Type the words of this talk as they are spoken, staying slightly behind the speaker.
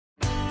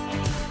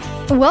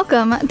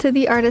Welcome to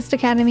the Artist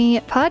Academy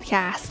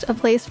podcast, a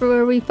place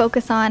where we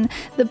focus on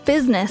the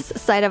business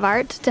side of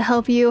art to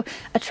help you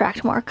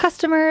attract more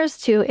customers,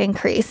 to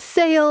increase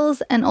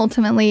sales, and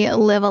ultimately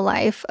live a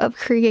life of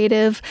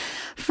creative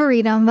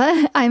freedom.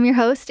 I'm your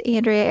host,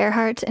 Andrea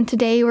Earhart, and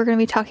today we're going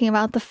to be talking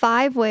about the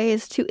 5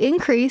 ways to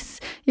increase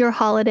your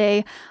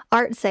holiday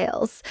art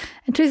sales.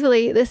 And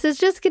truthfully, this is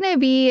just going to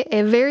be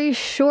a very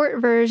short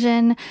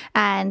version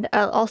and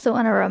also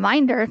a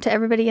reminder to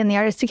everybody in the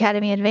Artist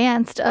Academy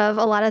Advanced of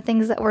a lot of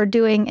things that we're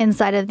doing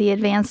inside of the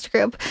Advanced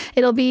group.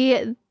 It'll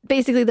be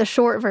basically the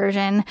short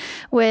version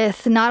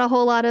with not a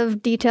whole lot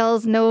of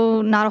details,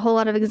 not a whole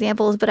lot of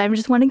examples, but I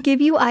just want to give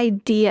you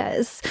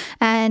ideas.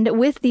 And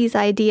with these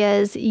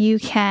ideas, you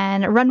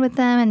can run with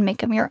them and make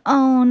them your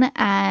own.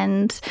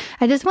 And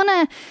I just want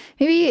to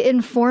maybe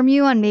inform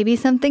you on maybe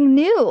something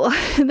new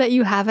that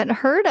you haven't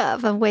heard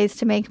of ways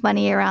to make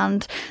money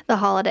around the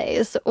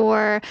holidays,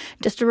 or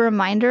just a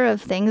reminder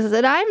of things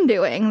that I'm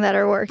doing that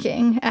are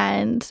working.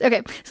 And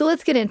okay, so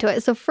let's get into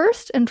it. So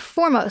first and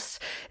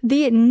foremost,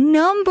 the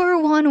number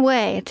one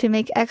way to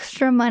make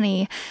extra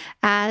money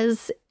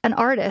as an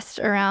artist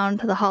around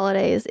the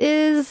holidays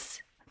is,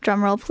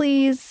 drumroll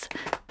please,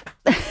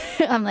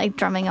 I'm like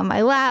drumming on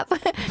my lap,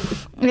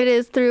 it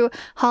is through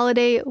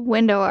holiday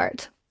window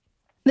art.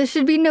 This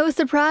should be no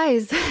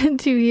surprise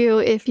to you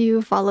if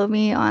you follow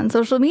me on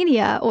social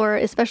media, or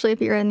especially if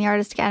you're in the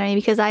Artist Academy,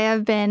 because I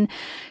have been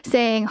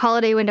saying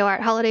holiday window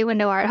art, holiday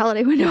window art,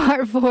 holiday window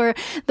art for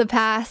the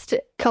past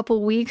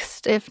couple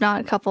weeks, if not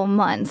a couple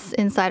months,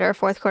 inside our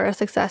 4th quarter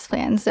success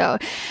plan. So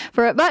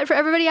for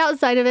everybody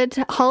outside of it,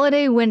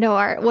 holiday window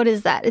art, what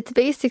is that? It's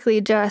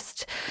basically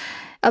just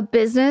a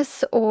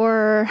business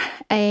or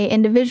a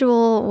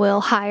individual will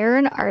hire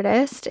an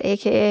artist,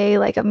 aka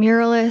like a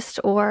muralist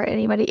or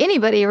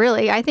anybody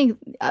really. I think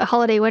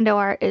holiday window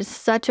art is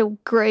such a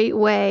great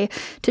way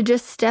to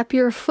just step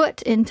your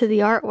foot into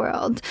the art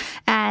world.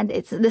 And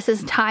this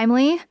is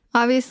timely,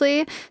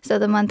 obviously. So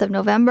the month of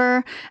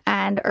November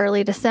and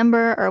early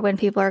December are when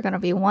people are going to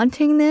be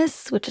wanting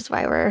this, which is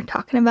why we're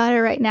talking about it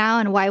right now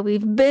and why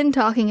we've been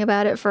talking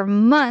about it for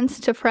months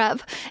to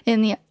prep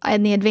in the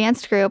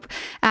advanced group.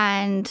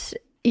 And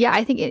yeah,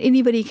 I think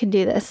anybody can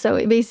do this.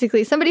 So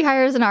basically, somebody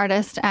hires an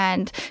artist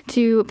and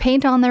to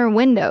paint on their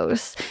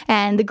windows.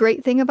 And the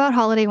great thing about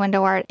holiday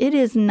window art, it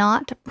is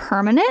not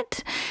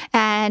permanent.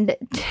 And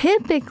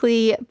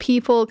typically,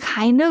 people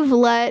kind of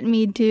let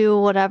me do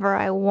whatever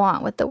I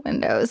want with the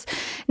windows.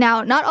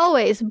 Now, not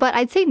always, but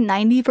I'd say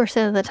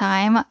 90% of the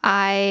time,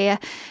 I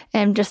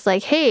am just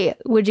like, hey,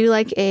 would you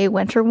like a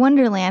winter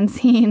wonderland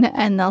scene?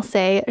 And they'll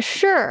say,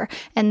 sure.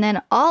 And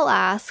then I'll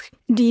ask,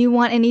 do you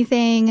want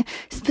anything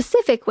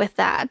specific with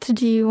that?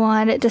 Do you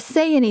want it to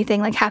say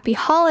anything like happy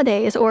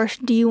holidays? Or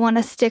do you want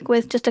to stick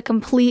with just a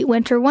complete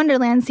winter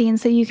wonderland scene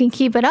so you can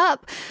keep it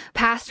up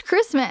past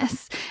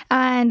Christmas?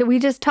 And we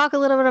just talk a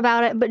little bit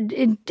about it. But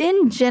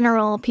in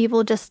general,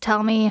 people just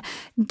tell me,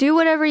 do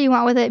whatever you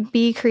want with it,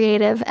 be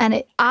creative.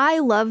 And I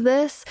love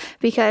this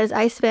because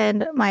I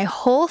spend my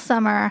whole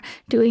summer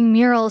doing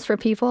murals for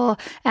people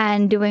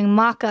and doing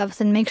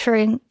mock-ups and make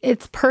sure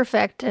it's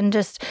perfect and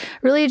just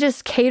really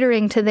just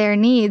catering to their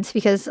needs,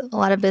 because a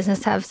lot of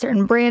business have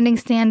certain branding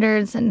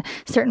standards and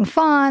certain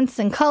fonts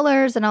and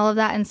colors and all of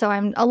that. And so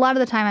a lot of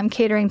the time I'm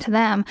catering to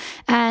them.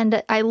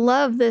 And I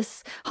love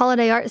this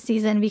holiday art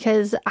season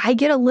because I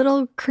get a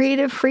little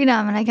creative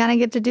freedom and I kind of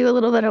get to do a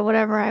little bit of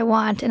whatever I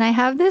want. And I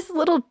have this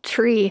little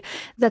tree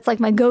that's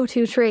like my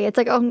go-to tree. It's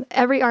like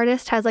every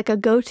artist has like a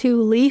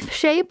go-to leaf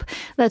shape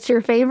that's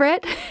your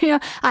favorite.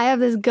 I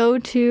have this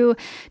go-to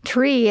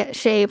tree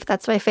shape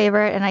that's my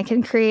favorite, and I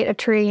can create a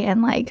tree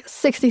in like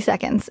 60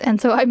 seconds.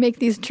 And so I make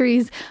these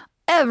trees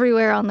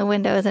everywhere on the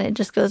windows, and it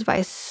just goes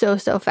by so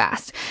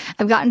fast.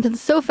 I've gotten to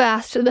so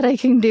fast that I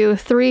can do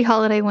 3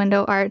 holiday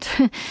window art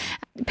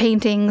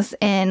paintings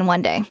in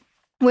one day,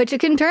 which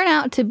it can turn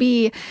out to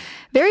be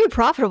very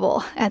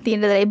profitable at the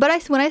end of the day.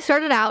 But when I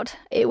started out,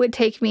 it would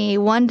take me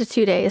 1 to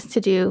 2 days to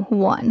do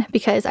one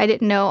because I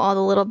didn't know all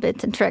the little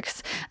bits and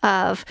tricks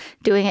of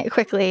doing it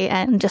quickly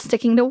and just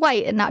sticking to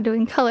white and not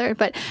doing color.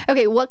 But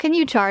okay, what can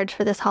you charge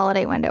for this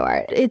holiday window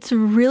art? It's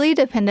really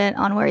dependent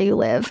on where you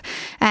live.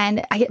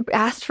 And I get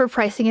asked for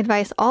pricing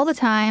advice all the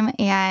time,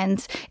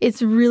 and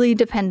it's really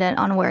dependent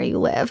on where you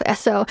live.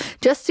 So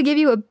just to give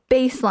you a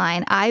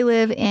baseline, I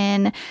live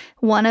in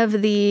one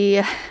of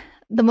the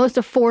most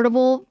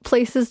affordable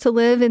places to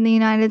live in the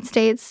United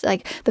States.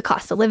 Like, the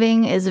cost of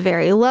living is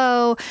very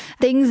low.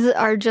 Things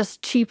are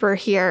just cheaper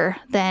here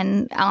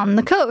than on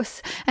the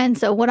coast. And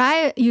so what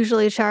I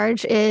usually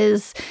charge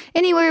is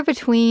anywhere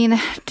between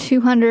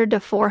 $200 to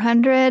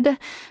 $400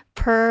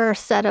 per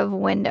set of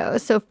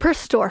windows. So per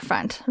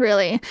storefront,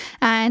 really.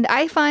 And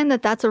I find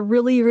that that's a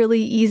really,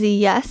 really easy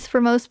yes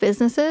for most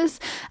businesses.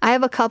 I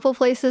have a couple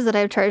places that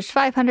I've charged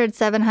 $500,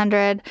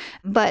 $700,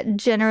 but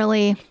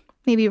generally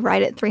maybe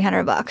right at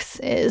 $300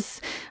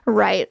 is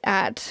right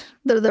at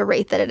the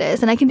rate that it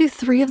is. And I can do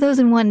 3 of those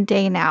in one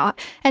day now.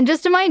 And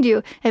just to mind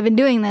you, I've been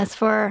doing this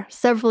for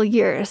several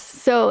years.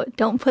 So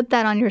don't put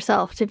that on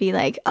yourself to be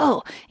like,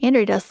 oh,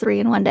 Andrea does 3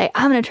 in one day,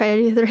 I'm going to try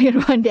to do 3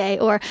 in one day.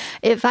 Or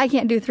if I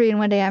can't do 3 in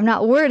one day, I'm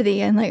not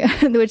worthy. And like,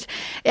 which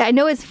I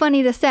know is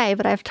funny to say,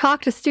 but I've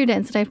talked to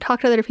students and I've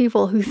talked to other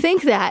people who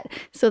think that.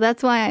 So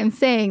that's why I'm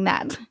saying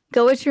that.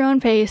 Go at your own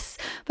pace.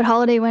 But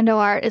holiday window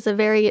art is a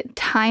very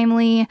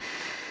timely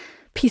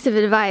piece of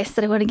advice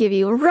that I want to give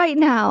you right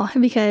now,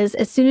 because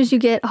as soon as you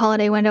get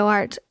holiday window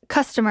art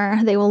customer,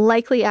 they will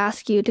likely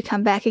ask you to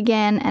come back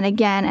again and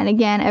again and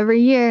again every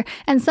year.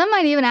 And some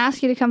might even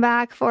ask you to come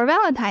back for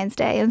Valentine's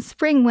Day and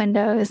spring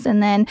windows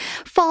and then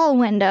fall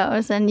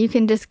windows. And you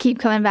can just keep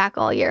coming back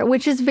all year,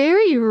 which is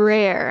very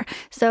rare.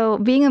 So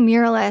being a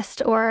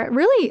muralist, or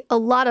really a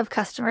lot of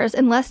customers,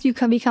 unless you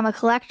can become a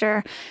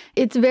collector,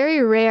 it's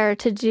very rare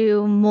to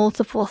do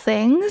multiple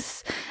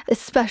things,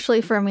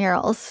 especially for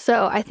murals.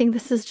 So I think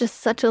this is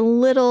just such a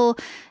little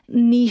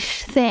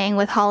niche thing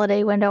with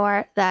holiday window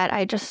art that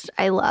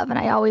I love, and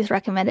I always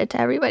recommend it to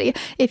everybody.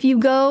 If you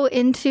go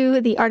into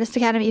the Artist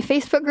Academy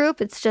Facebook group,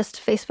 it's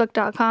just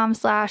facebook.com/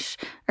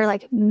 or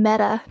like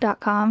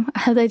meta.com.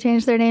 Have they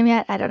changed their name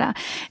yet? I don't know.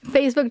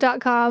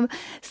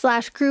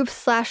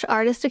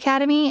 Facebook.com/groups/Artist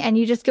Academy, and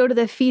you just go to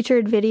the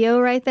featured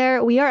video right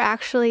there. We are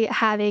actually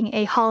having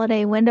a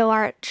holiday window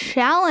art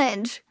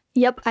challenge.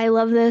 Yep, I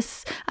love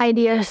this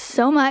idea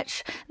so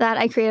much that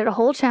I created a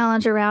whole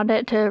challenge around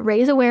it to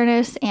raise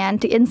awareness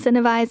and to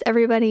incentivize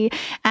everybody.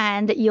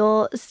 And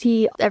you'll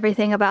see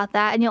everything about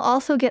that. And you'll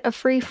also get a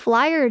free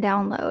flyer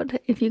download.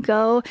 If you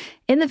go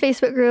in the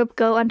Facebook group,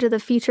 go under the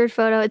featured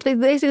photo. It's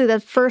basically the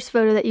first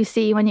photo that you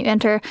see when you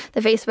enter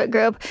the Facebook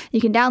group.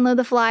 You can download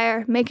the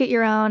flyer, make it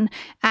your own,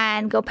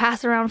 and go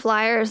pass around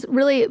flyers.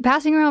 Really,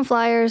 passing around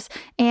flyers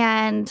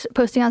and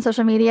posting on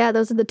social media,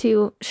 those are the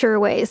 2 sure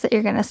ways that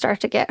you're going to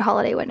start to get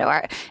holiday window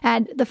art.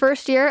 And the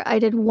first year I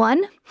did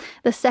 1.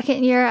 The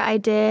second year I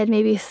did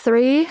maybe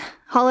 3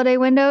 holiday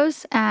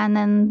windows. And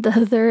then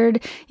the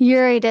third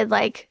year I did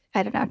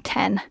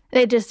 10.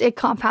 It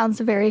compounds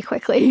very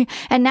quickly.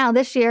 And now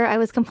this year I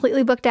was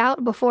completely booked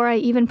out before I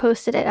even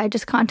posted it. I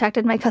just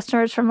contacted my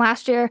customers from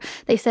last year.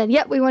 They said,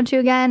 yep, we want you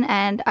again.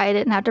 And I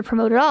didn't have to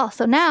promote at all.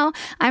 So now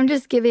I'm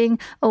just giving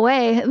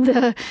away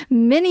the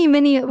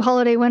many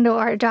holiday window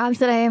art jobs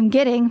that I am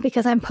getting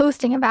because I'm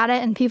posting about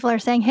it. And people are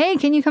saying, hey,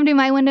 can you come do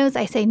my windows?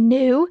 I say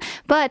no,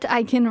 but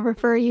I can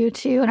refer you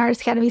to an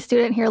Artist Academy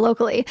student here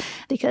locally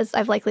because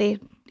I've likely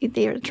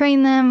either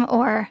trained them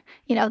or,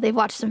 they've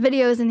watched some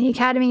videos in the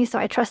academy. So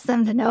I trust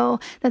them to know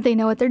that they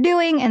know what they're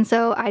doing. And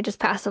so I just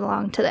pass it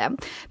along to them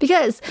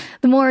because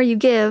the more you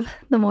give,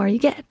 the more you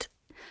get.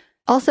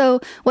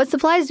 Also, what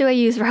supplies do I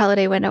use for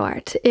holiday window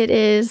art? It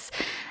is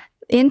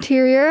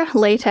interior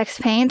latex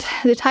paint.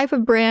 The type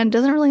of brand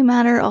doesn't really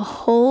matter a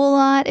whole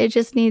lot. It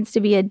just needs to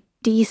be a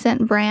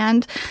decent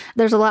brand.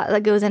 There's a lot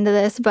that goes into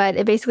this, but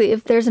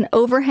if there's an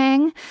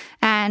overhang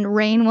and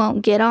rain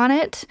won't get on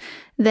it,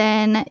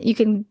 then you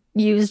can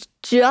use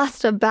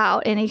just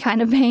about any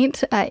kind of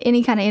paint,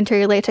 any kind of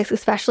interior latex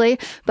especially.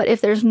 But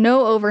if there's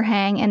no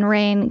overhang and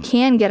rain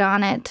can get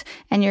on it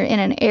and you're in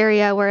an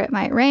area where it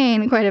might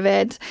rain quite a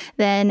bit,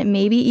 then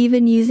maybe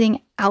even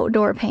using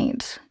outdoor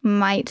paint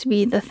might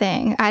be the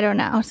thing. I don't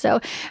know.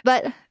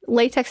 But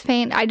latex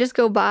paint, I just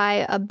go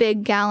buy a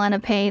big gallon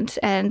of paint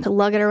and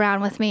lug it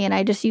around with me, and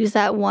I just use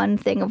that one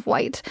thing of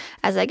white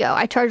as I go.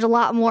 I charge a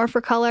lot more for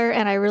color,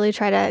 and I really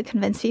try to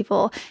convince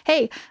people,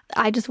 hey,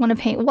 I just want to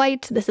paint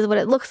white. This is what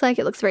it looks like.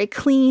 It looks very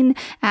clean,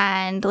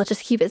 and let's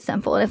just keep it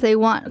simple. And if they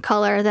want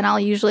color, then I'll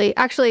usually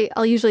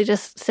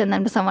just send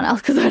them to someone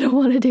else because I don't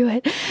want to do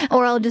it.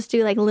 Or I'll just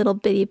do little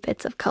bitty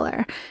bits of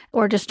color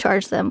or just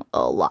charge them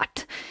a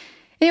lot.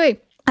 Anyway,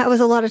 that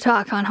was a lot of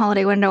talk on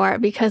holiday window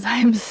art because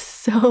I'm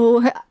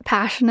so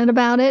passionate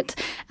about it.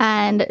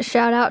 And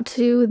shout out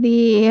to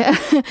the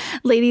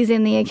ladies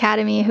in the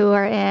academy who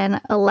are in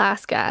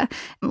Alaska,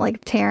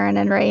 like Taryn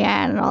and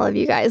Rayanne and all of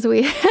you guys.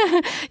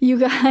 You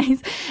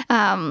guys,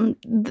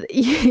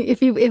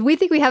 if we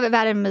think we have it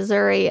bad in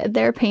Missouri,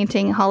 they're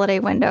painting holiday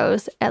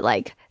windows at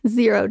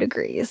 0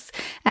 degrees.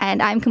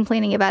 And I'm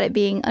complaining about it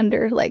being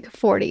under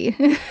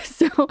 40.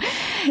 So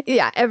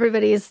yeah,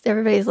 everybody's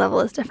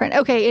level is different.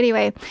 Okay,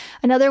 anyway,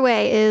 another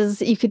way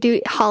is you could do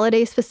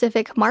holiday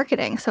specific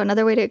marketing. So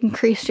another way to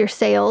increase your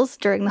sales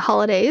during the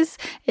holidays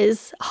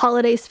is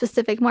holiday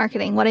specific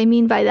marketing. What I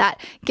mean by that,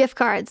 gift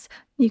cards.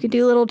 You could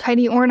do little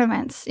tiny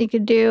ornaments. You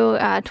could do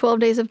 12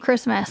 days of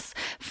Christmas,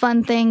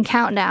 fun thing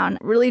countdown,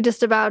 really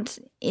just about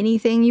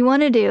anything you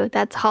want to do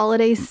that's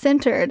holiday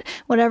centered,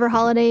 whatever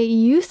holiday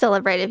you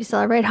celebrate. If you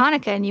celebrate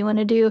Hanukkah and you want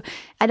to do,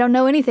 I don't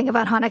know anything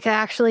about Hanukkah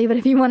actually, but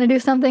if you want to do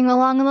something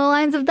along the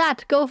lines of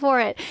that, go for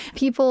it.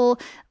 People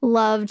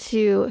love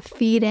to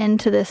feed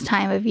into this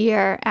time of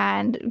year,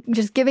 and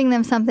just giving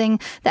them something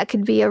that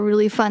could be a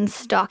really fun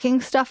stocking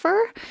stuffer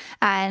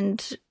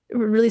and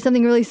really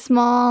something really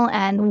small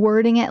and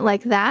wording it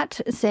like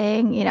that,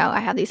 saying, I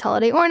have these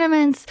holiday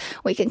ornaments,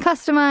 we can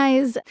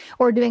customize,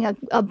 or doing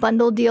a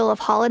bundle deal of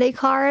holiday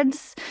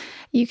cards.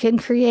 You can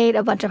create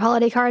a bunch of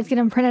holiday cards, get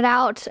them printed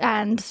out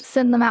and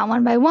send them out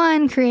one by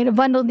one, create a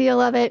bundle deal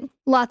of it,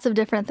 lots of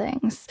different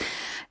things.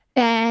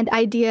 And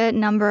idea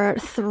number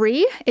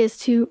 3 is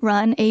to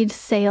run a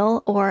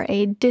sale or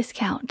a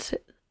discount.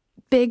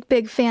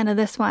 Big fan of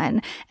this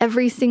one.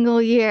 Every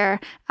single year,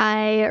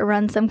 I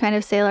run some kind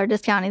of sale or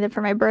discount, either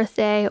for my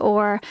birthday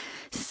or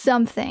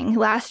something.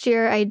 Last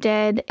year, I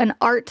did an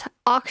art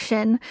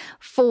auction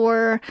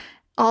for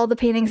all the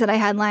paintings that I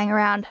had lying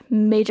around.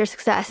 Major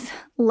success.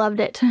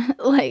 Loved it.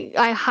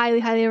 I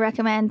highly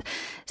recommend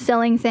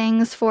selling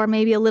things for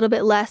maybe a little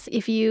bit less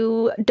if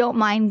you don't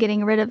mind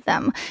getting rid of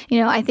them.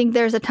 I think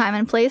there's a time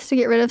and place to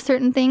get rid of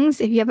certain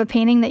things. If you have a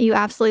painting that you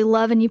absolutely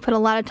love and you put a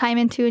lot of time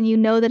into and you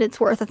know that it's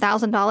worth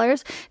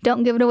 $1,000,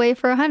 don't give it away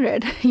for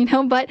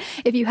 $100, But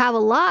if you have a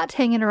lot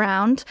hanging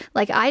around,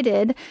 like I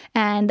did,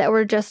 and that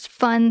were just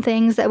fun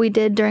things that we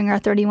did during our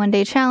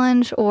 31-day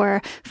challenge,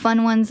 or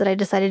fun ones that I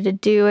decided to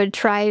do and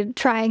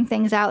trying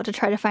things out to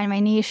try to find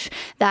my niche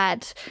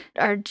that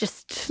are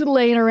just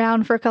laying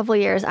around for a couple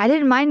of years, I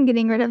didn't mind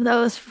getting rid of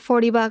those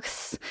for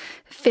 $40,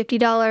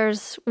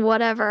 $50,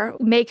 whatever.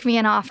 Make me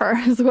an offer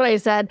is what I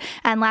said.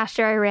 And last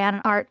year I ran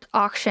an art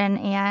auction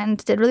and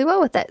did really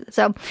well with it.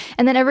 So,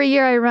 and then every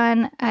year I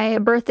run a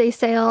birthday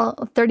sale,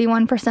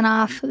 31%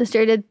 off. This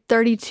year I did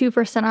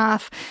 32%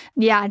 off.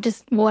 Yeah,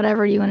 just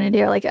whatever you want to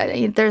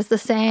do. There's the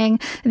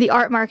saying, the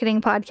Art Marketing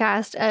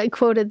Podcast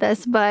quoted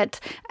this, but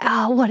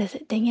what is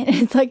it? Dang it.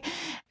 It's like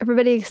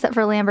everybody except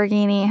for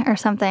Lamborghini or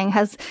something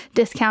has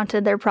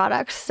discounted their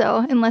products.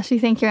 So unless you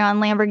think you're on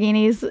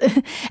Lamborghinis,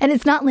 and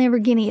it's not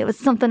Lamborghini, it was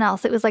something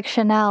else. It was like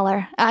Chanel,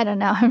 or I don't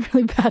know. I'm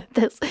really bad at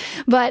this,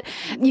 but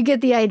you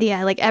get the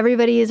idea.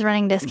 Everybody is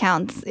running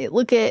discounts.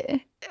 Look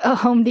at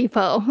Home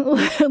Depot,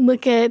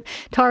 look at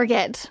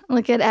Target,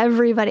 look at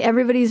everybody.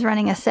 Everybody's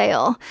running a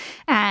sale.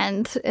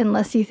 And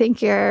unless you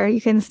think you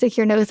can stick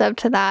your nose up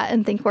to that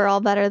and think we're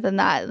all better than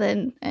that,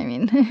 then,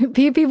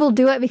 people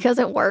do it because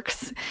it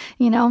works,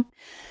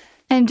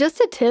 And just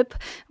a tip,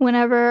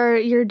 whenever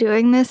you're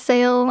doing this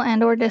sale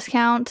and or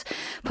discount,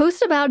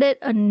 post about it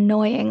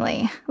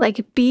annoyingly.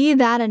 Be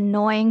that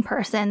annoying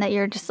person that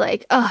you're just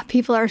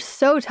people are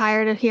so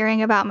tired of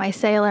hearing about my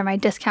sale or my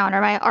discount or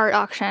my art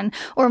auction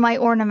or my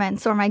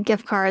ornaments or my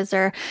gift cards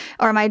or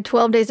my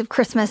 12 days of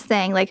Christmas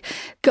thing.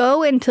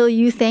 Go until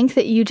you think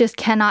that you just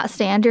cannot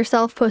stand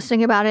yourself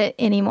posting about it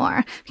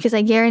anymore. Because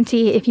I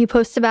guarantee if you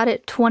post about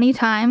it 20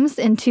 times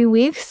in 2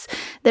 weeks,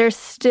 there's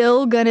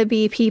still going to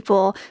be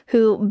people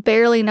who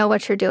barely know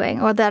what you're doing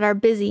or that are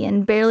busy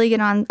and barely get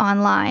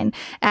online.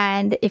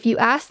 And if you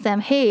ask them,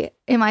 hey,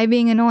 am I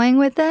being annoying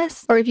with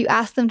this? Or if you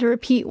ask them to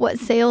repeat what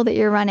sale that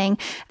you're running,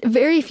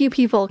 very few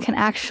people can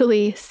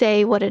actually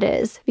say what it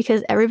is,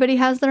 because everybody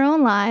has their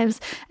own lives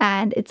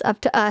and it's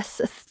up to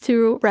us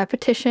through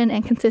repetition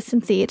and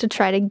consistency to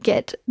try to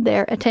get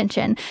their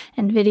attention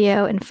and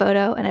video and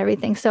photo and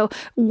everything. So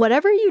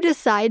whatever you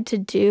decide to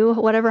do,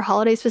 whatever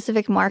holiday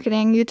specific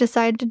marketing you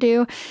decide to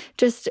do,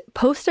 just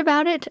post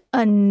about it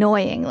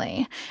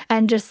annoyingly.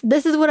 And just,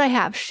 this is what I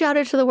have. Shout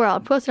it to the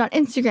world. Post it on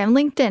Instagram,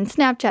 LinkedIn,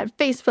 Snapchat,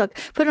 Facebook,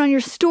 put it on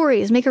your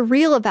stories, make a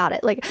reel about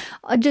it,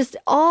 just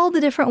all the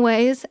different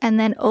ways, and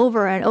then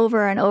over and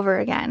over and over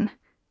again,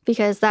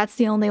 because that's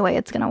the only way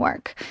it's going to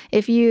work.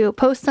 If you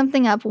post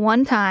something up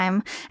one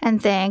time and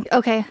think,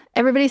 okay,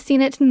 everybody's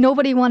seen it,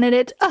 nobody wanted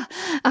it,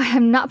 I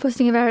am not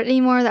posting about it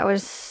anymore, that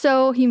was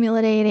so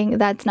humiliating,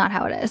 that's not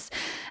how it is.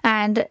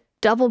 And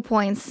double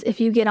points if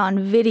you get on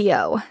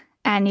video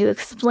and you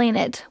explain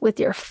it with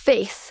your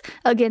face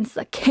against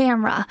the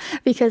camera,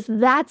 because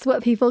that's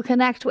what people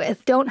connect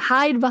with. Don't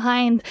hide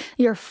behind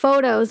your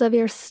photos of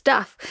your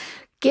stuff.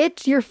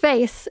 Get your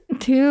face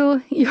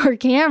to your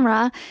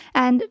camera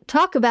and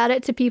talk about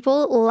it to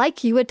people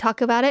like you would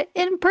talk about it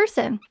in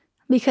person,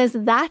 because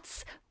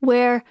that's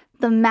where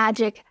the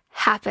magic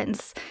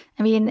happens.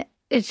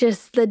 It's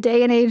just the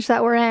day and age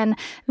that we're in.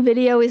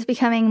 Video is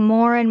becoming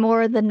more and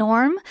more the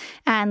norm.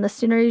 And the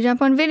sooner you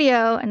jump on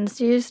video and the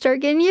sooner you start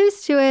getting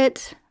used to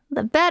it,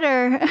 the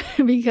better,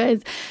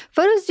 because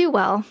photos do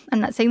well.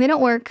 I'm not saying they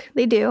don't work.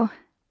 They do.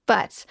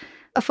 But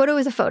a photo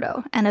is a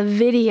photo, and a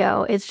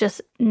video is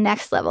just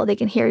next level. They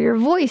can hear your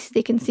voice.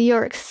 They can see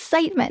your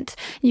excitement.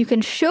 You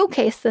can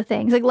showcase the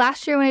things.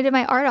 Last year when I did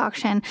my art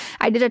auction,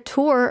 I did a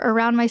tour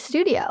around my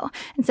studio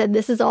and said,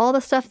 this is all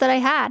the stuff that I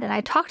had. And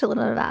I talked a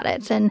little bit about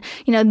it. And,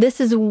 this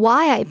is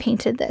why I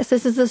painted this.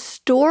 This is the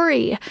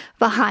story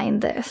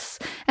behind this.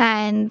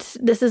 And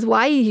this is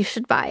why you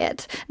should buy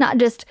it. Not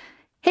just,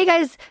 hey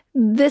guys,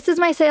 this is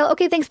my sale.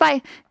 Okay, thanks,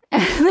 bye.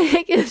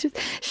 Just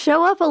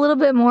show up a little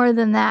bit more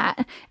than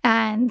that.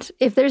 And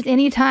if there's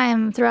any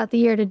time throughout the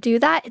year to do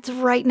that, it's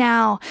right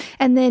now.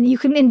 And then you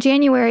can, in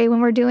January,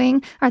 when we're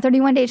doing our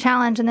 31-day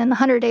challenge and then the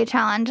 100-day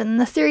challenge and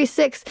the Series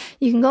 6,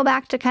 you can go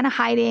back to kind of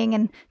hiding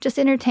and just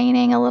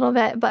entertaining a little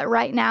bit. But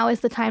right now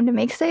is the time to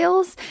make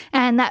sales.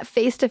 And that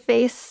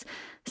face-to-face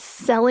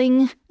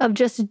selling, of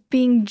just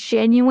being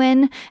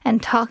genuine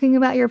and talking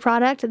about your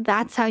product,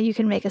 that's how you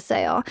can make a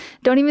sale.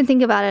 Don't even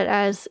think about it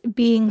as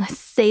being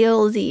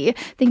salesy.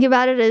 Think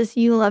about it as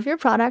you love your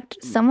product.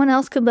 Someone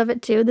else could love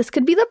it too. This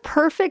could be the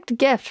perfect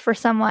gift for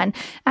someone,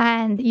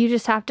 and you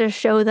just have to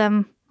show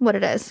them what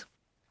it is.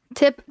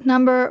 Tip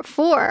number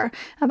 4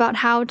 about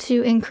how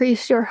to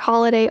increase your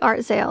holiday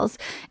art sales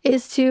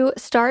is to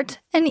start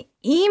an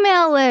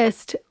email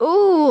list.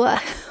 Ooh,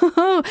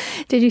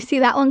 did you see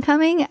that one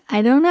coming?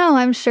 I don't know.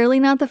 I'm surely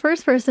not the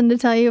first person to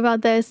tell you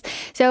about this.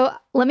 So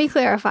let me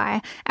clarify.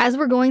 As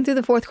we're going through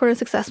the 4th quarter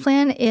success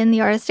plan in the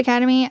Artist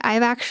Academy,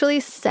 I've actually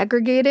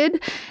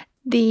segregated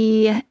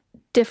the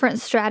different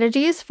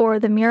strategies for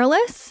the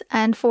muralists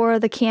and for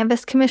the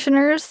canvas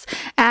commissioners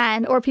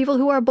or people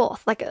who are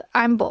both. Like,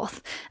 I'm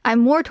both. I'm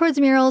more towards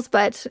murals,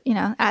 but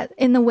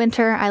in the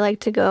winter I like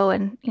to go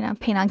and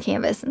paint on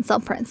canvas and sell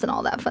prints and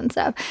all that fun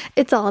stuff.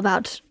 It's all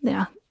about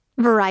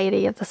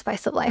variety of the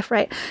spice of life,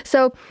 right?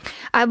 So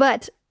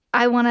but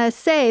I want to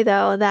say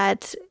though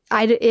that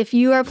if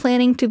you are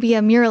planning to be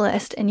a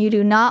muralist and you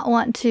do not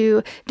want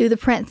to do the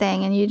print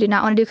thing and you do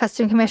not want to do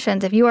custom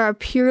commissions, if you are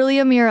purely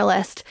a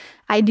muralist,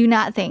 I do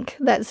not think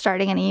that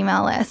starting an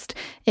email list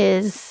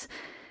is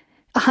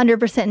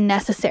 100%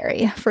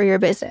 necessary for your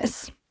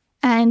business.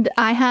 And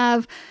I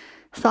have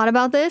thought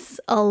about this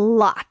a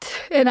lot.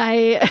 And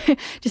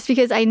just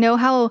because I know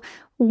how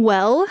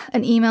well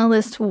an email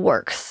list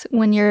works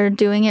when you're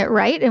doing it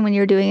right and when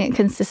you're doing it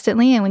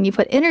consistently and when you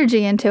put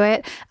energy into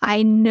it,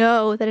 I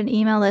know that an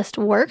email list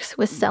works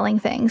with selling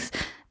things.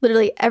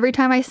 Literally every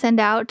time I send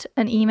out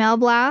an email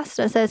blast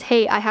that says,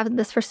 hey, I have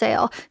this for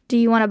sale. Do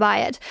you want to buy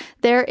it?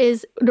 There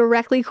is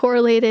directly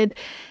correlated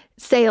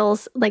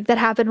sales that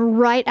happen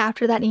right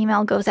after that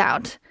email goes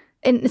out.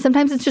 And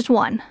sometimes it's just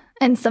one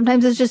and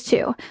sometimes it's just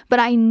two.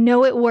 But I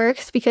know it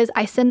works because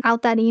I send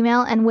out that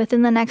email and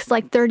within the next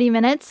 30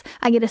 minutes,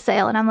 I get a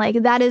sale. And I'm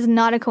like, that is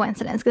not a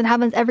coincidence. It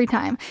happens every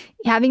time.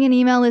 Having an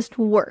email list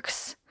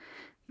works.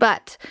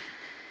 But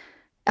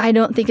I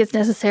don't think it's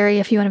necessary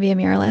if you want to be a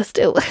muralist.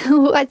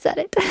 I said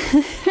it.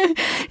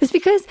 It's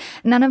because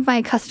none of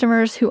my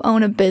customers who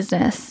own a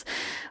business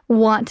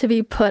want to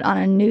be put on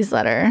a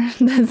newsletter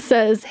that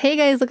says, hey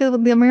guys, look at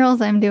the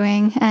murals I'm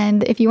doing.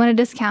 And if you want a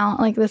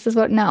discount, this is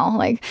what, no.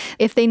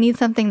 If they need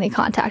something, they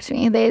contact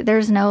me.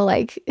 There's no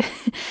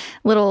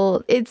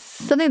there's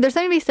something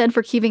to be said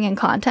for keeping in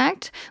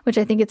contact, which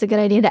I think it's a good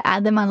idea to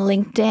add them on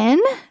LinkedIn.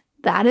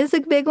 That is a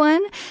big one.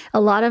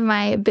 A lot of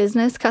my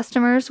business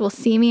customers will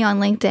see me on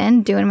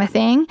LinkedIn doing my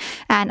thing.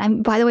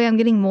 And by the way, I'm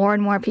getting more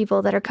and more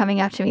people that are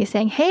coming up to me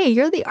saying, hey,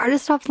 you're the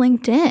artist off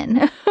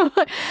LinkedIn.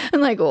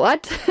 I'm like,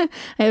 what?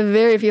 I have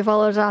very few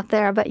followers out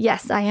there, but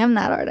yes, I am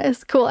that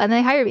artist. Cool. And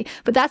they hire me.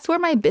 But that's where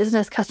my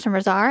business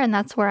customers are. And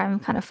that's where I'm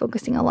kind of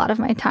focusing a lot of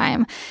my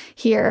time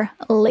here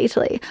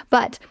lately.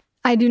 But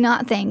I do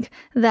not think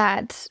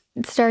that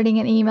starting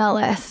an email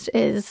list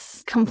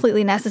is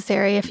completely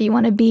necessary if you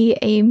want to be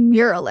a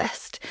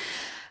muralist.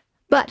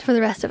 But for the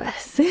rest of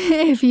us,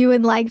 if you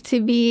would like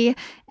to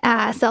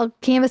sell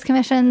canvas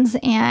commissions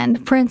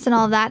and prints and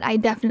all that, I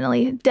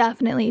definitely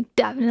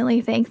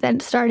think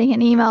that starting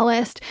an email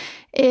list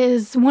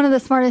is one of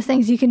the smartest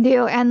things you can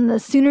do. And the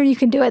sooner you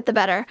can do it, the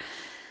better.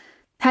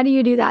 How do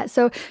you do that?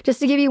 So just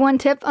to give you one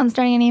tip on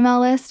starting an email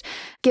list,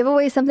 give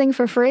away something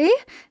for free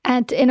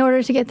in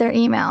order to get their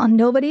email.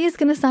 Nobody is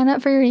going to sign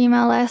up for your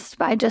email list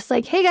by just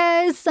hey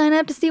guys, sign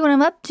up to see what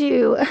I'm up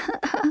to.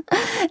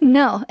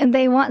 No, and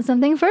they want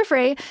something for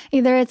free.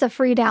 Either it's a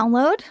free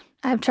download.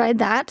 I've tried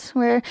that,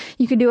 where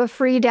you could do a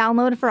free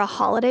download for a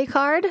holiday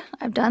card.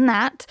 I've done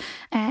that.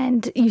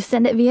 And you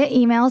send it via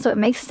email, so it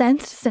makes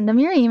sense to send them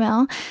your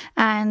email.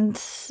 And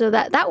so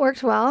that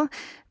worked well.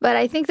 But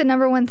I think the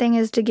number one thing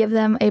is to give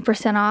them a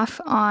 %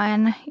 off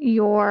on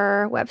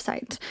your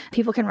website.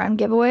 People can run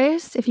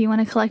giveaways if you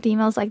want to collect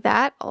emails like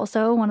that.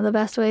 Also, one of the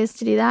best ways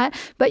to do that.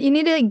 But you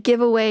need to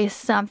give away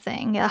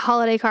something, a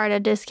holiday card, a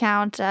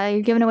discount, you're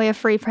giving away a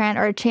free print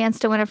or a chance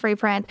to win a free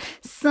print,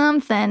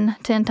 something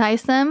to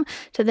entice them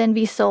to then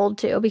be sold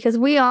to. Because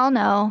we all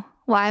know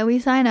why we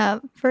sign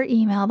up for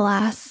email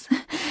blasts.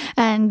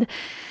 And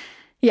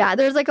yeah,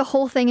 there's a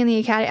whole thing in the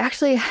Academy.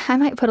 Actually, I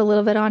might put a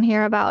little bit on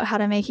here about how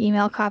to make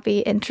email copy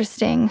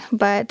interesting.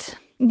 But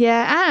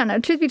yeah, I don't know.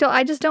 Truth be told,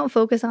 I just don't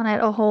focus on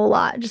it a whole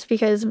lot just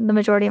because the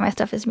majority of my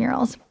stuff is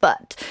murals.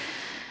 But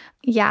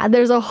yeah,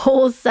 there's a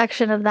whole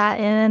section of that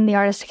in the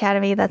Artist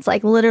Academy that's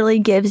literally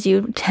gives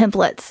you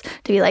templates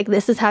to be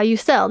this is how you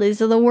sell.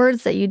 These are the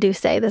words that you do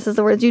say. This is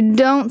the words you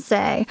don't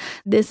say.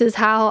 This is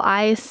how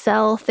I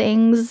sell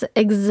things,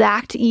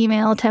 exact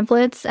email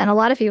templates. And a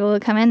lot of people will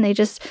come in, they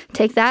just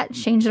take that,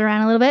 change it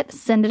around a little bit,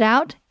 send it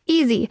out.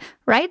 Easy,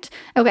 right?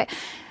 Okay.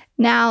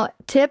 Now,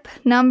 tip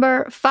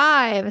number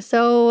 5.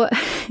 So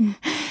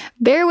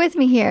bear with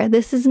me here.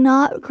 This is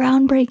not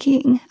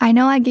groundbreaking. I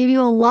know I gave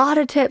you a lot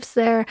of tips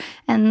there,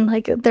 and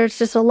there's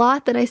just a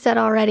lot that I said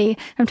already.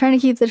 I'm trying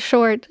to keep this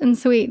short and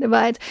sweet,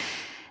 but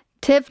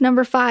tip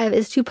number 5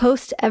 is to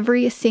post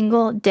every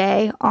single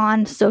day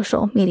on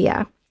social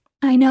media.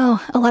 I know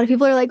a lot of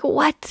people are like,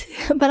 what?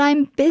 But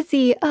I'm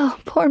busy. Oh,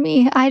 poor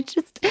me. I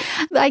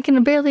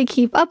can barely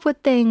keep up with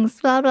things,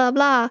 blah, blah,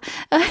 blah.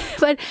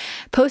 But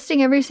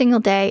posting every single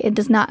day, it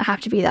does not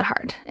have to be that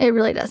hard. It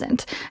really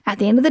doesn't. At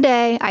the end of the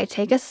day, I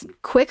take a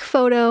quick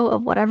photo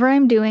of whatever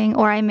I'm doing,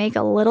 or I make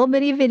a little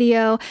bitty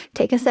video,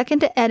 take a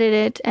second to edit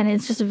it, and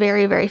it's just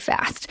very, very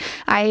fast.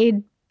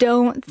 I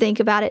don't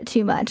think about it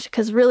too much,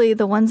 because really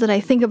the ones that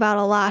I think about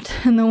a lot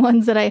and the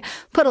ones that I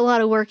put a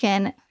lot of work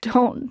in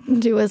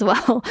don't do as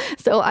well.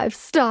 So I've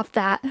stopped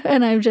that,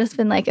 and I've just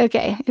been like,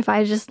 okay, if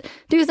I just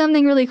do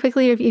something really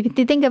quickly, or if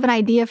you think of an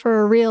idea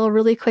for a reel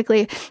really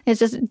quickly, it's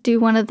just do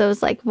one of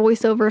those like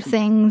voiceover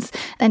things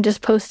and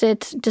just post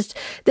it. Just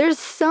there's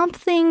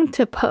something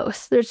to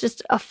post. There's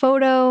just a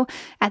photo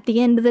at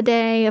the end of the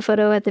day, a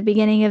photo at the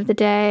beginning of the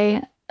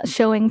day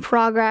showing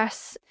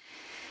progress.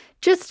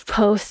 Just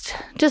post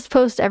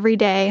every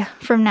day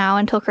from now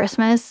until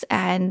Christmas,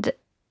 and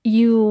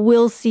you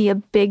will see a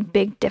big,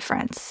 big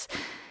difference.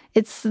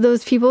 It's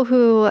those people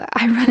who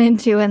I run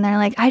into and they're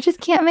like, I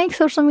just can't make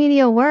social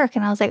media work.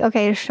 And I was like,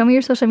 okay, show me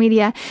your social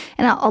media,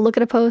 and I'll look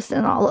at a post,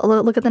 and I'll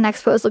look at the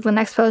next post, look at the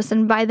next post.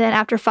 And by then,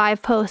 after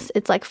 5 posts,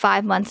 it's like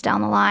 5 months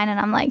down the line. And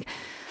I'm like,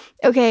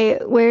 okay,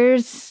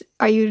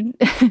 are you?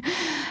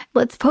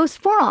 Let's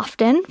post more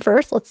often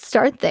first. Let's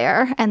start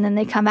there. And then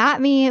they come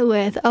at me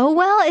with, oh,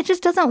 well, it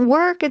just doesn't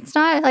work. It's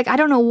not like, I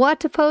don't know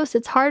what to post.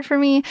 It's hard for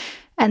me.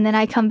 And then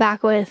I come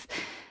back with,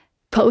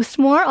 post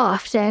more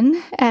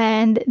often,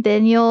 and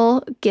then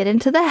you'll get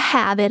into the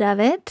habit of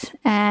it,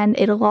 and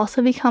it'll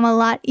also become a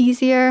lot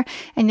easier,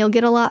 and you'll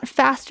get a lot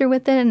faster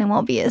with it, and it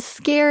won't be as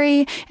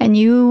scary, and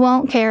you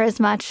won't care as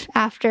much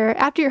after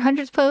your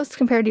 100th post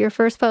compared to your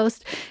first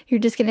post. You're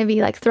just going to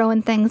be like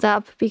throwing things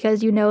up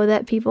because you know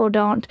that people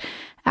don't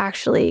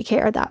actually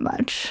care that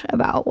much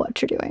about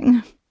what you're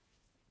doing.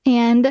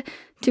 And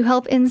to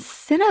help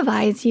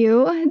incentivize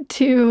you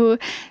to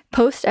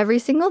post every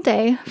single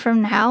day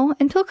from now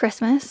until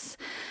Christmas,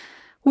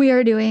 we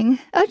are doing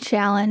a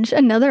challenge,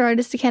 another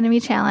Artist Academy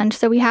challenge.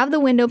 So we have the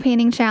window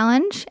painting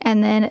challenge,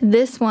 and then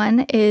this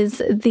one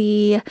is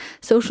the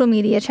social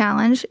media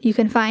challenge. You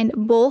can find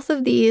both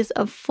of these,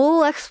 a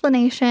full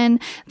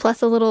explanation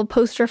plus a little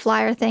poster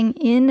flyer thing,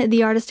 in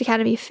the Artist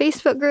Academy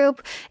Facebook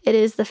group. It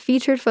is the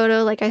featured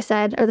photo, like I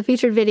said, or the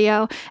featured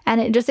video, and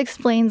it just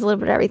explains a little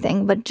bit of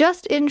everything. But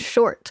just in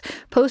short,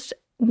 post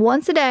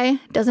once a day,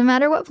 doesn't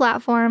matter what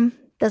platform,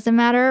 doesn't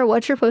matter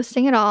what you're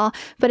posting at all,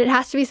 but it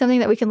has to be something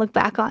that we can look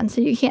back on.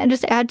 So you can't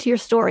just add to your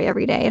story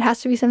every day. It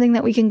has to be something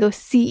that we can go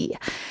see.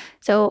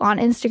 So on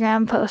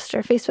Instagram post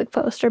or Facebook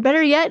post, or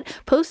better yet,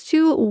 post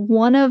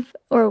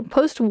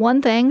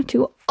one thing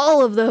to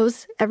all of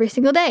those every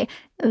single day.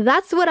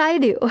 That's what I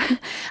do.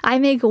 I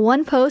make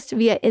one post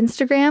via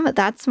Instagram.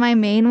 That's my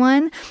main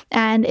one.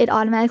 And it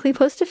automatically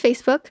posts to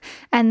Facebook.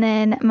 And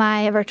then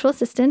my virtual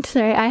assistant,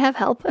 I have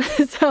help.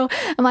 So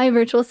my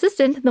virtual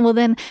assistant will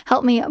then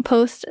help me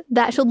post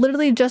that. She'll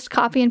literally just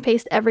copy and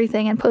paste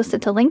everything and post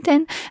it to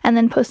LinkedIn, and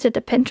then post it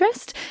to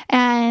Pinterest.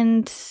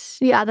 And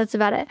yeah, that's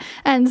about it.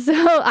 And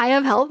so I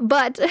have help,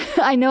 but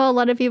I know a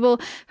lot of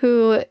people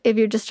who, if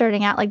you're just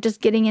starting out, like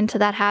just getting into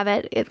that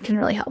habit, it can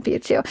really help you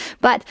too.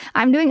 But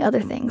I'm doing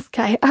other things.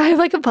 Okay? I have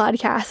like a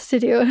podcast to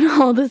do and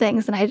all the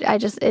things, and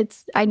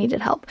I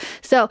needed help.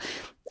 So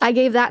I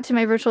gave that to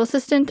my virtual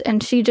assistant,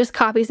 and she just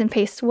copies and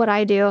pastes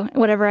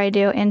whatever I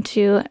do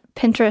into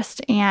Pinterest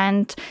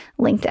and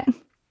LinkedIn.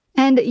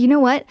 And you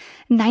know what?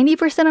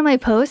 90% of my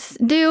posts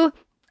do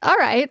all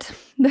right.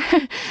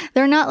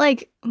 They're not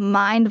like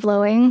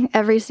mind-blowing,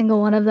 every single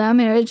one of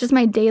them. It's just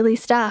my daily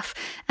stuff.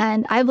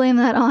 And I blame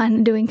that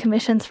on doing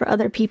commissions for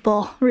other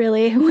people,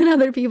 really. When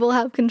other people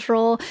have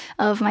control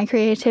of my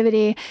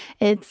creativity,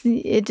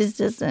 it just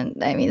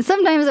doesn't. I mean,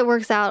 sometimes it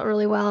works out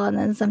really well, and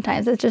then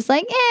sometimes it's just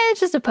like, it's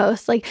just a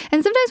post. And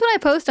sometimes when I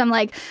post, I'm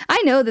like,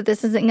 I know that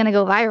this isn't going to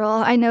go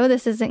viral. I know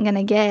this isn't going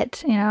to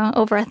get,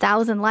 over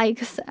 1,000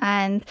 likes,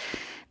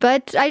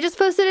 but I just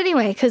post it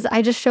anyway, because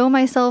I just show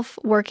myself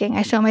working.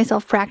 I show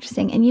myself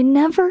practicing. And you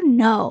never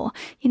know.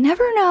 You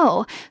never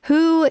know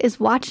who is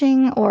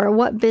watching or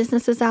what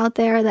business is out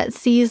there that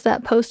sees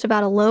that post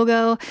about a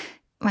logo.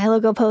 My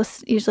logo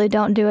posts usually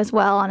don't do as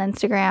well on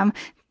Instagram.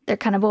 They're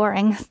kind of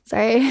boring,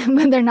 sorry,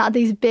 but they're not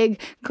these big,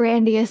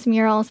 grandiose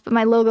murals. But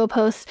my logo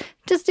posts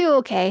just do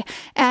okay.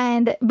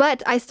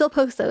 But I still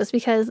post those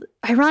because,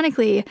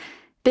 ironically,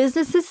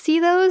 businesses see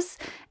those,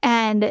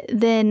 and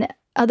then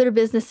other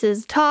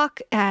businesses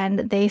talk and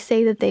they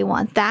say that they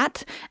want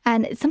that.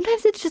 And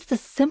sometimes it's just the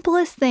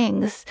simplest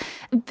things.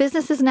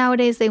 Businesses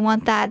nowadays, they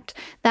want that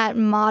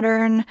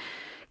modern,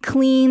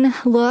 clean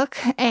look.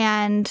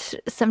 And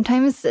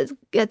sometimes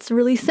it's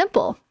really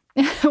simple,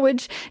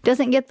 which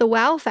doesn't get the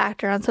wow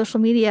factor on social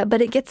media,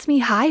 but it gets me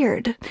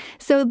hired.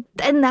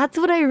 And that's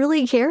what I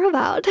really care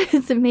about,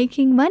 is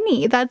making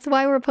money. That's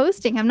why we're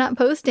posting. I'm not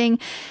posting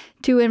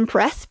to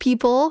impress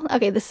people.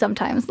 Okay, there's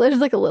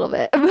like a little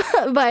bit,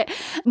 but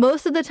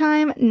most of the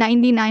time,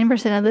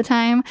 99% of the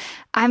time,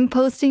 I'm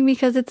posting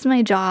because it's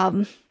my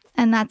job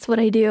and that's what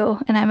I do.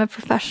 And I'm a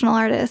professional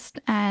artist,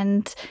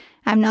 and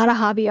I'm not a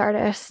hobby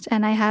artist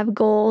and I have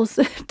goals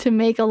to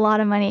make a lot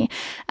of money.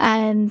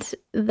 And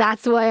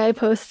that's why I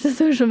post to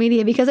social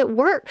media, because it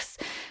works.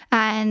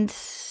 And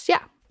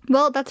yeah,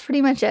 well, that's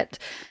pretty much it.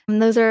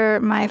 Those are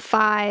my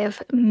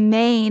 5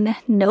 main,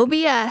 no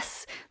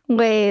BS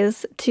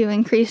ways to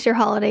increase your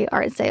holiday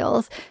art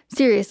sales.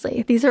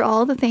 Seriously, these are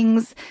all the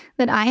things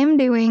that I am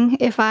doing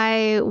if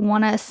I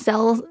want to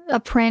sell a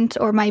print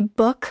or my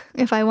book.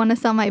 If I want to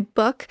sell my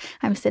book,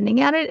 I'm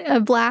sending out a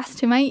blast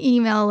to my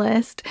email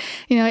list.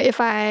 If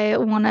I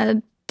want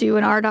to do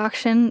an art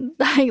auction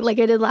like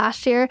I did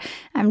last year,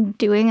 I'm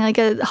doing like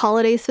a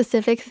holiday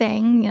specific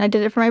thing. I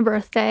did it for my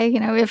birthday.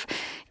 If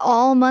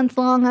all month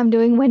long I'm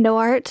doing window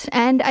art,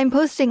 and I'm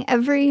posting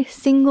every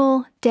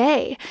single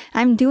day.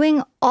 I'm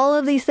doing all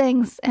of these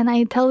things and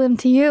I tell them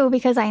to you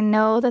because I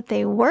know that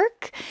they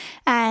work,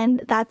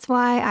 and that's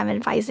why I'm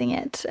advising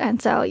it. And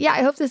so, yeah,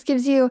 I hope this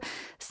gives you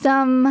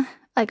some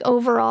like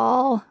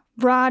overall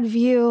broad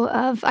view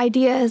of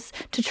ideas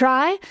to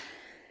try.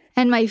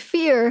 And my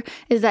fear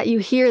is that you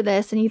hear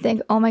this and you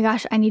think, oh my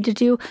gosh, I need to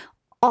do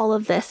all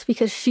of this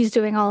because she's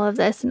doing all of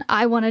this and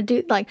I want to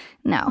do,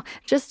 no,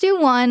 just do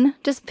one,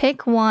 just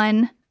pick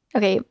one.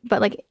 Okay,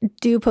 but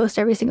do post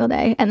every single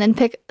day and then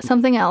pick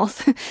something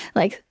else,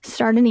 like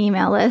start an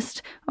email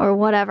list or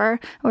whatever,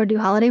 or do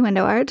holiday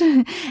window art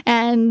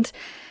and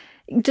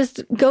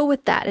just go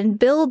with that and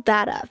build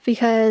that up.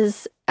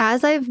 Because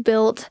as I've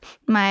built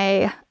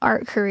my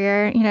art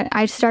career,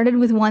 I started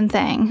with one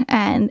thing,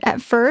 and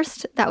at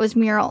first that was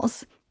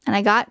murals, and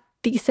I got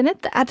decent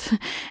at that.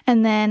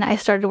 And then I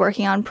started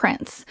working on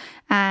prints,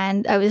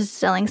 and I was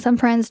selling some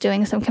prints,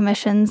 doing some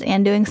commissions,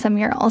 and doing some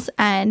murals.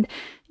 And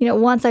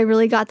once I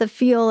really got the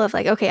feel of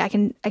okay, I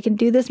can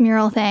do this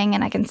mural thing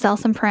and I can sell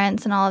some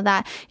prints and all of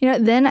that,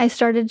 then I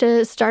started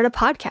to start a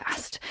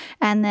podcast.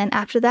 And then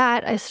after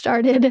that, I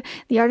started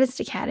the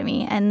Artist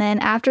Academy. And then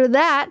after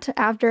that,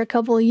 after a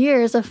couple of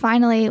years of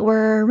finally,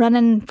 we're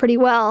running pretty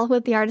well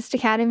with the Artist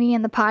Academy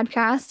and the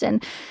podcast.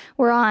 And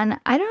we're on,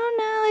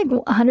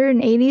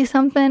 180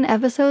 something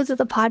episodes of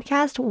the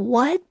podcast.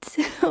 What?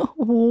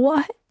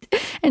 What?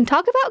 And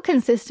talk about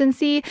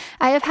consistency.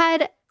 I have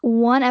had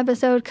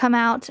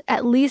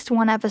at least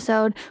one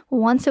episode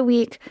once a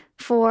week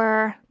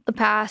for the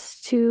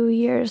past 2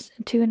 years,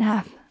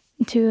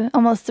 2.5,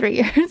 almost 3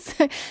 years.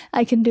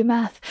 I can do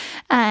math.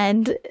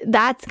 And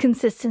that's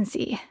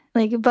consistency.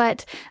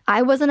 But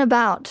I wasn't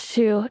about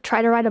to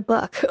try to write a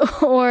book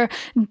or,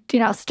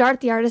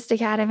 start the Artist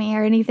Academy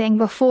or anything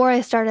before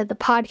I started the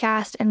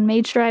podcast and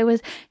made sure I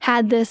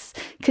had this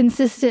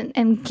consistent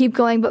and keep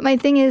going. But my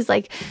thing is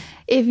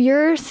if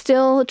you're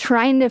still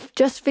trying to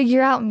just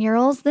figure out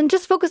murals, then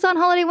just focus on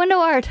holiday window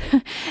art.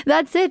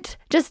 That's it.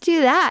 Just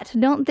do that.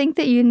 Don't think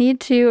that you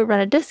need to run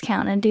a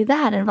discount and do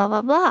that and blah,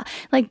 blah, blah.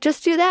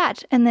 Just do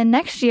that. And then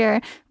next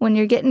year, when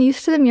you're getting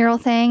used to the mural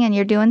thing and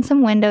you're doing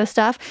some window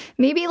stuff,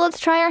 maybe let's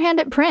try our hand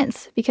at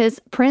prints,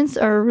 because prints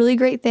are a really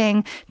great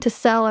thing to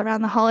sell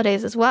around the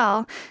holidays as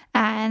well.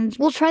 And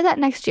we'll try that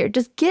next year.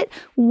 Just get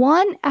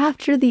one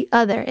after the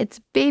other. It's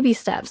baby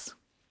steps.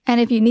 And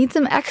if you need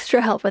some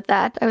extra help with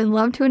that, I would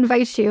love to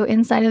invite you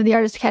inside of the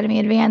Artist Academy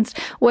Advanced,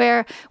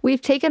 where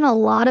we've taken a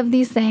lot of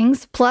these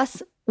things,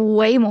 plus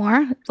way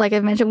more. Like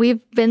I've mentioned, we've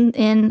been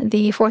in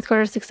the 4th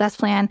quarter success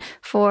plan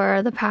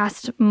for the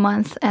past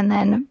month. And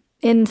then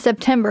in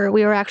September,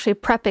 we were actually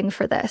prepping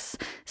for this.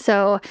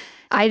 So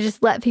I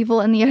just let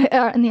people in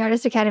the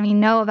Artist Academy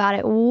know about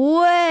it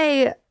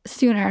way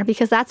sooner,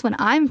 because that's when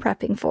I'm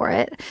prepping for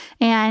it.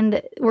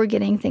 And we're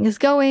getting things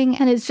going,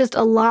 and it's just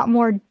a lot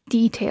more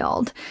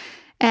detailed.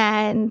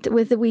 And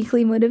with the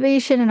weekly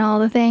motivation and all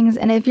the things.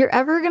 And if you're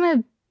ever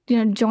going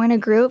to, join a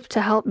group to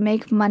help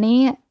make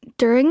money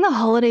during the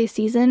holiday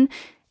season,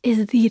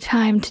 is the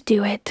time to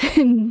do it.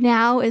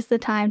 Now is the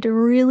time to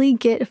really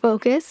get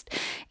focused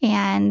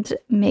and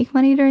make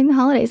money during the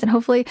holidays. And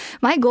hopefully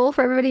my goal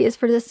for everybody is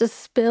for this to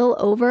spill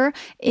over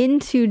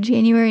into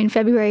January and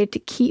February to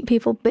keep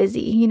people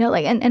busy,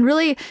 and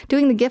really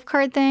doing the gift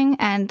card thing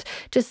and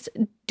just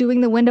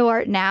doing the window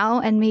art now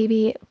and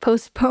maybe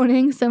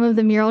postponing some of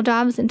the mural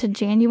jobs into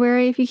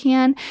January if you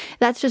can.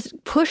 That's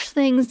just push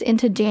things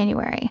into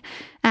January.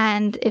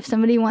 And if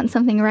somebody wants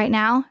something right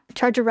now,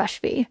 charge a rush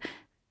fee.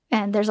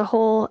 And there's a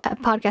whole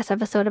podcast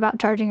episode about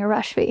charging a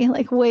rush fee,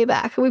 way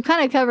back. We've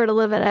kind of covered a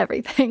little bit of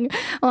everything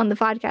on the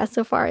podcast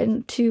so far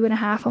in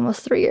 2.5,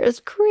 almost 3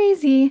 years.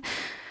 Crazy.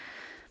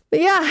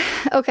 But yeah,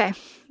 okay.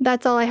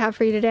 That's all I have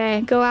for you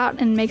today. Go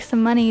out and make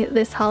some money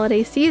this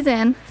holiday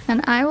season,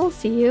 and I will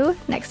see you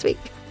next week.